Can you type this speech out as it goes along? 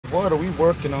what are we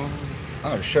working on?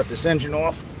 I'm gonna shut this engine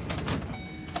off.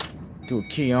 Do a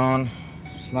key on.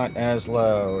 It's not as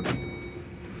loud.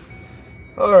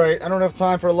 Alright, I don't have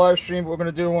time for a live stream, but we're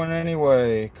gonna do one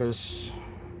anyway, because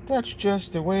that's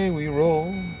just the way we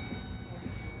roll.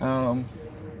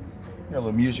 Got a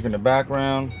little music in the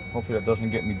background. Hopefully that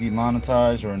doesn't get me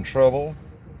demonetized or in trouble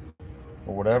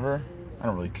or whatever. I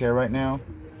don't really care right now.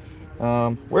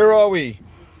 Where are we?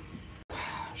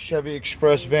 Chevy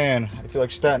Express van. I feel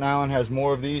like Staten Island has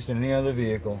more of these than any other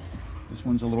vehicle. This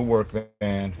one's a little work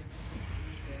van.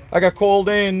 I got called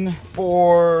in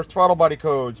for throttle body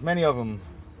codes, many of them.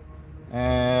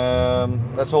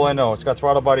 And that's all I know. It's got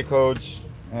throttle body codes,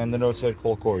 and the note said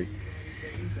call Corey.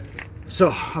 So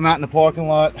I'm out in the parking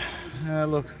lot.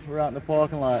 Look, we're out in the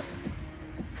parking lot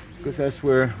because that's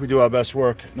where we do our best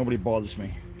work. Nobody bothers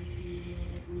me.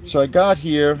 So I got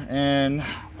here, and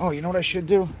oh, you know what I should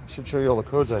do? I should show you all the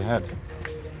codes I had.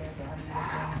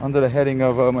 Under the heading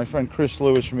of my friend Chris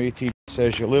Lewis from AT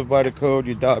says, you live by the code,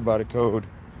 you die by the code.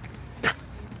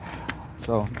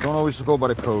 So don't always go by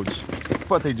the codes,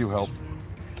 but they do help.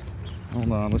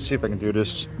 Hold on, let's see if I can do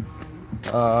this.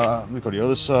 Let me go to the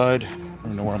other side. I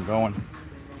don't know where I'm going.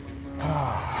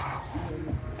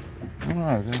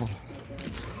 Alright, got a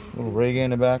little reggae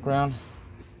in the background.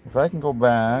 If I can go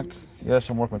back, yes,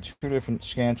 I'm working with two different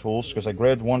scan tools because I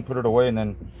grabbed one, put it away, and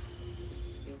then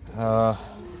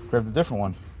grabbed a different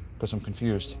one because I'm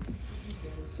confused.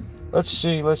 Let's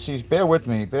see. Bear with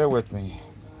me.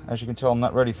 As you can tell, I'm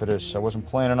not ready for this. I wasn't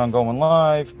planning on going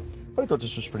live, but I thought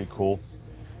this was pretty cool.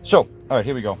 So, alright,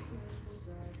 here we go.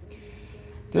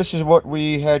 This is what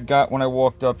we had got when I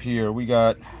walked up here. We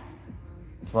got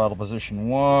throttle position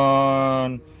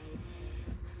 1,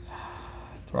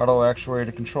 throttle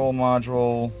actuator control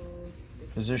module,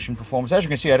 position performance. As you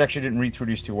can see, I actually didn't read through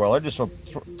these too well. I just saw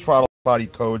throttle body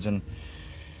codes, and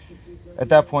at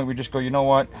that point we just go, you know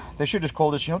what? They should just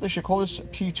call this, you know what they should call this?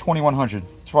 P2100,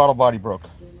 throttle body broke.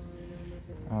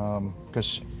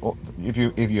 Because if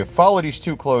you follow these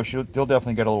too close, you'll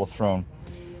definitely get a little thrown.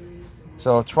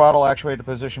 So throttle actuator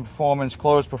position performance,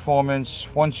 closed performance,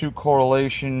 1-2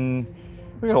 correlation.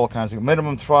 We got all kinds of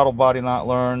minimum throttle body not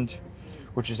learned,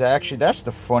 which is actually, that's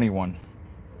the funny one,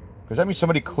 because that means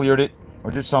somebody cleared it or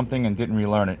did something and didn't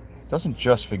relearn it. It doesn't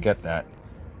just forget that.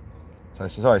 So I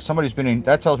says, all right, somebody's been in.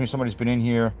 That tells me somebody's been in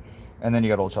here, and then you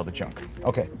got all this other junk.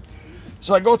 Okay,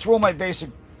 so I go through all my basic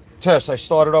tests. I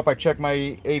started up. I checked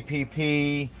my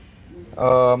APP.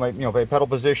 My pedal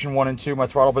position 1 and 2, my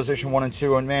throttle position 1 and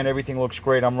 2, and man, everything looks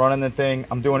great. I'm running the thing.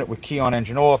 I'm doing it with key on,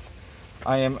 engine off.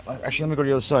 I am actually, let me go to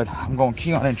the other side. I'm going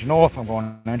key on, engine off. I'm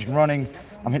going engine running.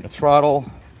 I'm hitting the throttle,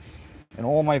 and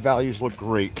all my values look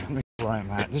great. Let me see where I'm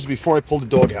at. This is before I pull the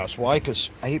doghouse. Why? Because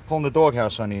I hate pulling the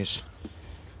doghouse on these,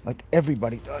 like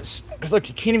everybody does. Because look,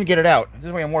 you can't even get it out. This is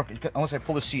the way I'm working. Unless I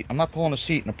pull the seat. I'm not pulling the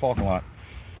seat in the parking lot.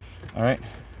 All right.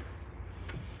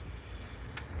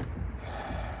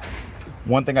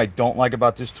 One thing I don't like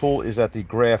about this tool is that the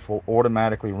graph will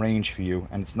automatically range for you,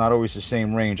 and it's not always the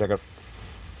same range. I got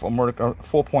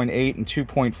 4.8 and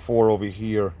 2.4 over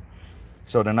here,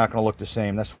 so they're not going to look the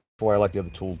same. That's why I like the other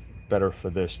tool better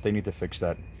for this. They need to fix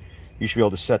that. You should be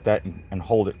able to set that and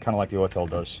hold it, kind of like the Auto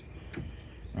does.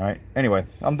 All right. Anyway,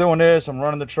 I'm doing this. I'm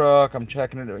running the truck. I'm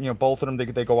checking it. You know, both of them,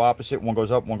 they go opposite. One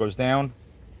goes up, one goes down.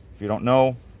 If you don't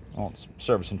know, well, it's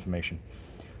service information.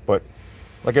 But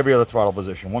like every other throttle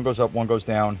position, one goes up, one goes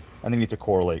down, and they need to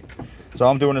correlate. So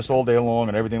I'm doing this all day long,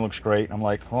 and everything looks great. I'm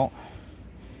like, well,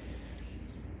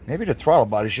 maybe the throttle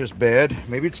body's just bad.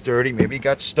 Maybe it's dirty. Maybe it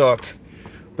got stuck.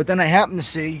 But then I happen to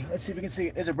see, let's see if we can see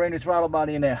it. There's a brand new throttle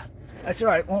body in there. I said,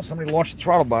 all right, well, somebody launched the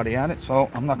throttle body on it, so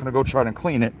I'm not going to go try to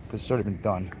clean it because it's already been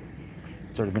done.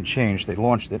 It's already been changed. They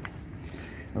launched it.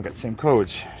 We've got the same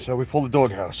codes. So we pull the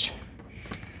doghouse.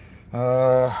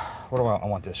 What do I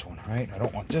want this one, right? I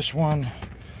don't want this one.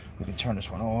 We can turn this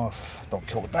one off. Don't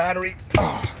kill the battery.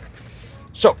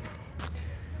 So,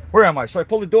 where am I? So I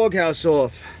pulled the doghouse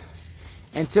off.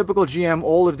 And typical GM,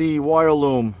 all of the wire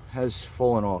loom has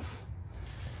fallen off.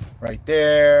 Right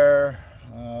there.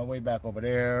 Way back over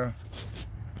there.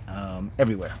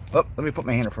 Everywhere. Oh, let me put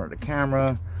my hand in front of the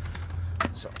camera.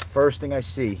 So, first thing I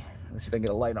see. Let's see if I can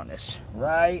get a light on this.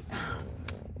 Right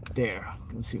there.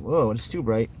 Let's see. Whoa, it's too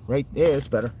bright. Right there, it's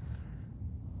better.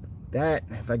 That,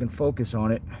 if I can focus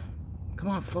on it. Come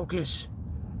on, focus.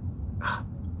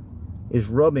 Is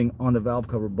rubbing on the valve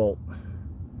cover bolt.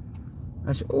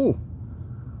 I said, ooh.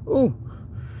 Ooh.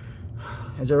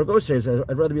 As Eric says,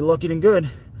 I'd rather be lucky than good.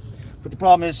 But the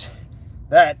problem is,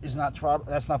 that is not throttle.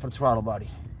 That's not for the throttle body.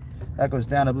 That goes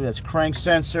down. I believe that's crank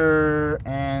sensor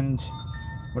and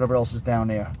whatever else is down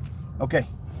there. Okay,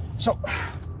 so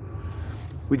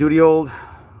We do the old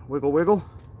wiggle wiggle.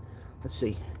 Let's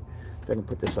see if I can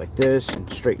put this like this and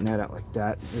straighten that out like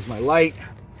that. There's my light.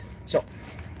 So,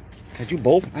 can I do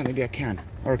both? Maybe I can.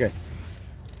 Okay.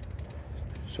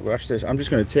 So watch this. I'm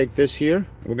just going to take this here.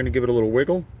 We're going to give it a little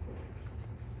wiggle.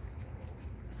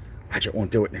 I just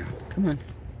won't do it now. Come on.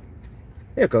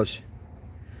 There it goes.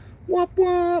 Whoop,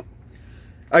 whoop.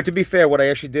 To be fair, what I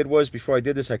actually did was, before I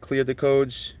did this, I cleared the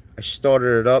codes. I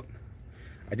started it up.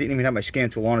 I didn't even have my scan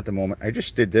tool on at the moment. I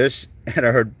just did this, and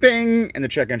I heard bing, and the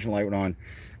check engine light went on.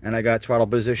 And I got throttle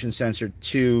position sensor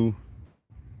to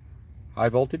high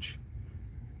voltage.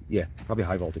 Yeah, probably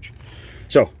high voltage.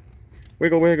 So,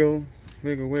 wiggle, wiggle,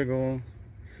 wiggle, wiggle.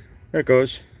 There it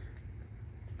goes.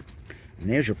 And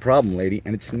there's your problem, lady.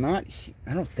 And it's not,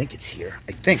 I don't think it's here.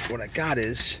 I think what I got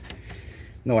is,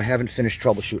 no, I haven't finished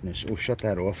troubleshooting this. We'll shut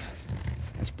that off.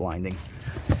 That's blinding.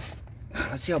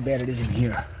 Let's see how bad it is in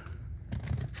here.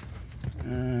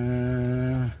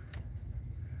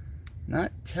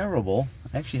 Not terrible.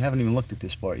 I actually haven't even looked at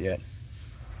this part yet.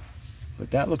 But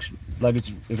that looks like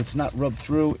it's, if it's not rubbed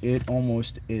through, it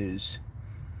almost is.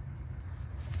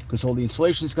 Because all the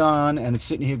insulation's gone, and it's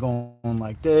sitting here going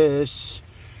like this.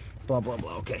 Blah, blah,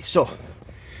 blah. Okay, so,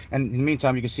 and in the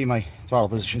meantime, you can see my throttle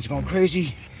position's going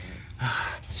crazy.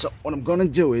 So what I'm going to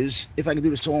do is, if I can do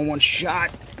this all in one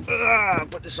shot,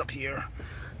 put this up here.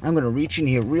 I'm going to reach in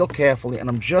here real carefully, and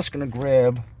I'm just going to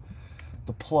grab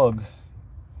the plug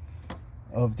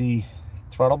of the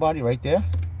throttle body right there.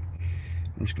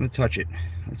 I'm just going to touch it.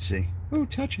 Let's see. Oh,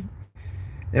 touch it.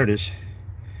 There it is.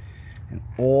 And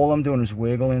all I'm doing is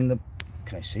wiggling the...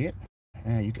 Can I see it?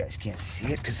 You guys can't see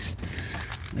it because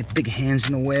my big hand's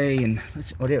in the way. And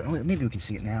let's... Oh, there. Oh, maybe we can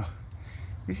see it now.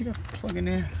 You see that plug in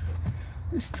there?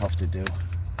 This is tough to do.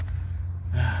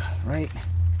 Right.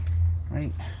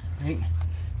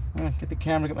 Get the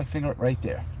camera, get my finger right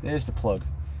there. There's the plug.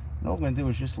 And all I'm going to do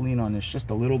is just lean on this just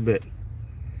a little bit.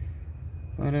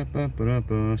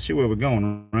 See where we're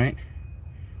going, right?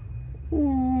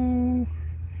 Ooh.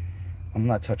 I'm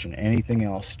not touching anything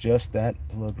else, just that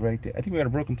plug right there. I think we got a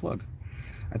broken plug.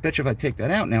 I bet you if I take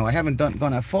that out now, I haven't gone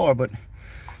that far, but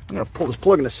I'm going to pull this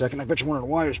plug in a second. I bet you one of the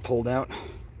wires pulled out.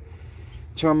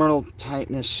 Terminal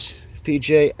tightness,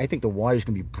 PJ. I think the wire's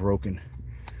going to be broken.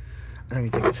 I don't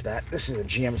even think it's that. This is a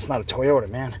GM. It's not a Toyota,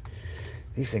 man.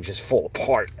 These things just fall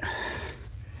apart.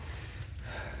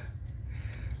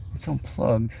 It's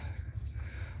unplugged.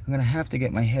 I'm going to have to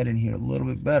get my head in here a little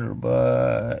bit better,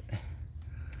 but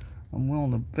I'm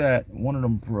willing to bet one of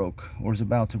them broke or is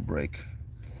about to break.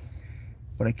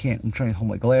 But I can't. I'm trying to hold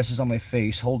my glasses on my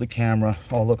face, hold the camera.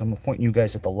 Oh, look, I'm pointing you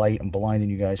guys at the light. I'm blinding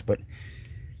you guys, but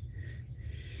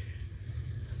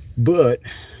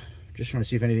just trying to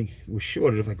see if anything was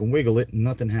shorted. If I can wiggle it,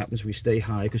 nothing happens. We stay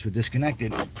high because we're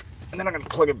disconnected. And then I'm going to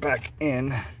plug it back in.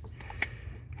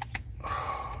 My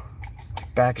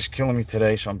back is killing me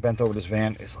today, so I'm bent over this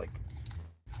van. It's like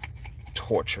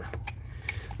torture.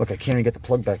 Look, I can't even get the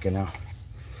plug back in now.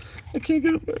 I can't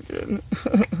get it back in.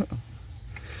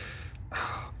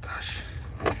 Oh, gosh.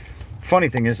 Funny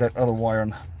thing is that other wire on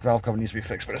the valve cover needs to be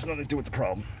fixed, but it has nothing to do with the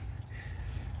problem.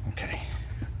 Okay.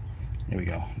 Here we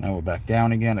go. Now we're back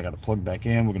down again. I got to plug back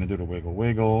in. We're going to do the wiggle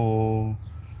wiggle.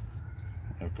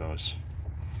 There it goes.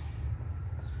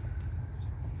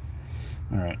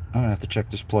 Alright, I'm going to have to check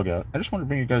this plug out. I just want to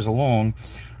bring you guys along.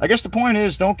 I guess the point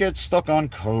is, don't get stuck on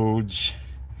codes.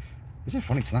 Is it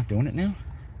funny it's not doing it now?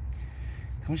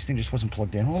 This thing just wasn't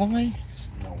plugged in all the way? There's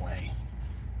no way.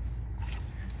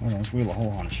 Hold on, let's wheel the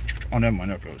whole harness. Oh, never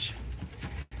mind, there it goes.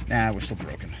 Nah, we're still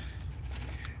broken.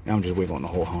 Now I'm just wiggling the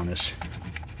whole harness.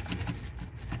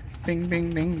 Bing,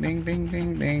 bing, bing, bing, bing,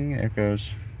 bing, bing. There it goes.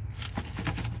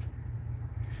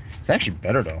 It's actually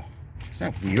better, though. Is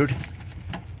that weird?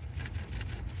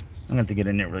 I'm going to have to get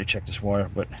in there and really check this wire,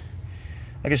 but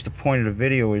I guess the point of the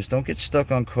video is don't get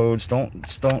stuck on codes.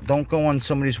 Don't go on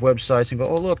somebody's websites and go,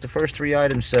 oh, look, the first 3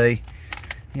 items say,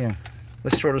 you know,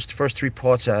 let's throw those first 3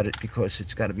 parts at it because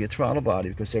it's got to be a throttle body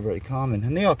because they're very common.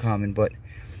 And they are common, but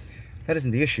that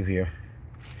isn't the issue here.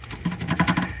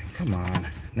 Come on.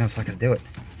 Now it's not going to do it.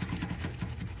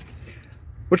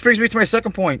 Which brings me to my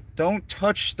second point. Don't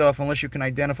touch stuff unless you can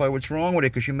identify what's wrong with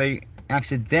it because you may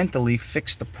accidentally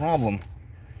fix the problem.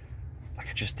 Like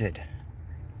I just did.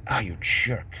 Ah, you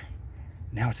jerk.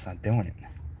 Now it's not doing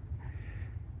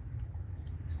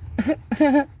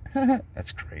it.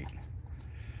 That's great.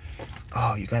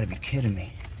 Oh, you gotta be kidding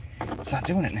me. It's not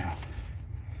doing it now.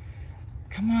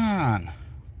 Come on.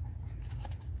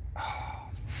 Oh.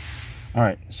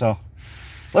 Alright, so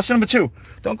lesson number 2.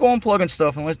 Don't go unplugging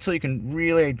stuff until you can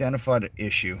really identify the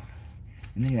issue.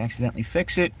 And then you accidentally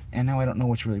fix it, and now I don't know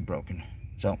what's really broken.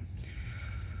 So,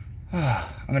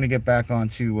 I'm gonna get back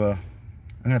onto I'm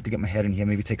gonna have to get my head in here,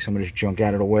 maybe take some of this junk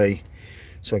out of the way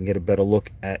so I can get a better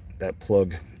look at that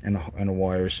plug and the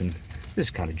wires. And this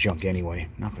is kind of junk anyway,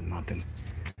 nothing.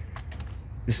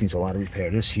 This needs a lot of repair.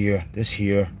 This here,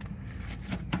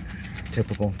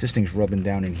 typical. This thing's rubbing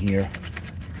down in here.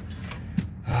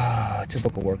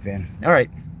 Typical work van. All right,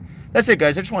 that's it,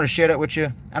 guys. I just want to share that with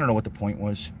you. I don't know what the point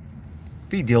was.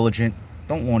 Be diligent.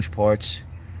 Don't launch parts.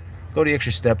 Go the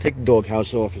extra step. Take the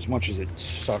doghouse off as much as it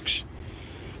sucks.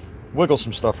 Wiggle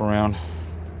some stuff around.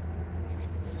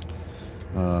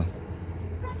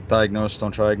 Diagnose,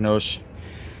 don't diagnose.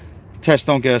 Test,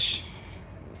 don't guess.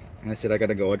 And I said I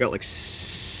gotta go. I got like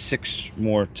 6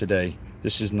 more today.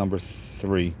 This is number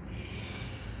 3.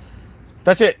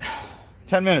 That's it.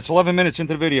 10 minutes, 11 minutes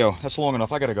into the video. That's long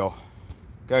enough. I gotta go.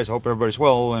 Guys, I hope everybody's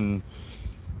well and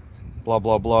blah,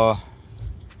 blah, blah.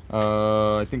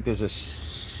 I think there's a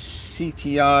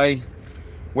CTI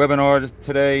webinar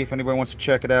today if anybody wants to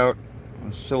check it out.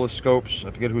 Oscilloscopes.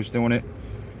 I forget who's doing it.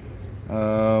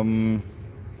 You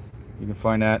can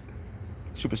find that.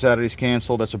 Super Saturday's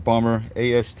canceled. That's a bummer.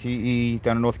 ASTE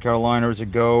down in North Carolina is a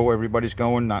go. Everybody's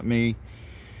going, not me.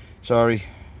 Sorry.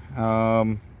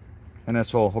 And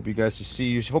that's all. Hope you guys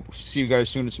hope to see you guys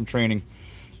soon at some training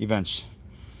events.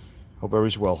 Hope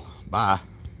everybody's well. Bye.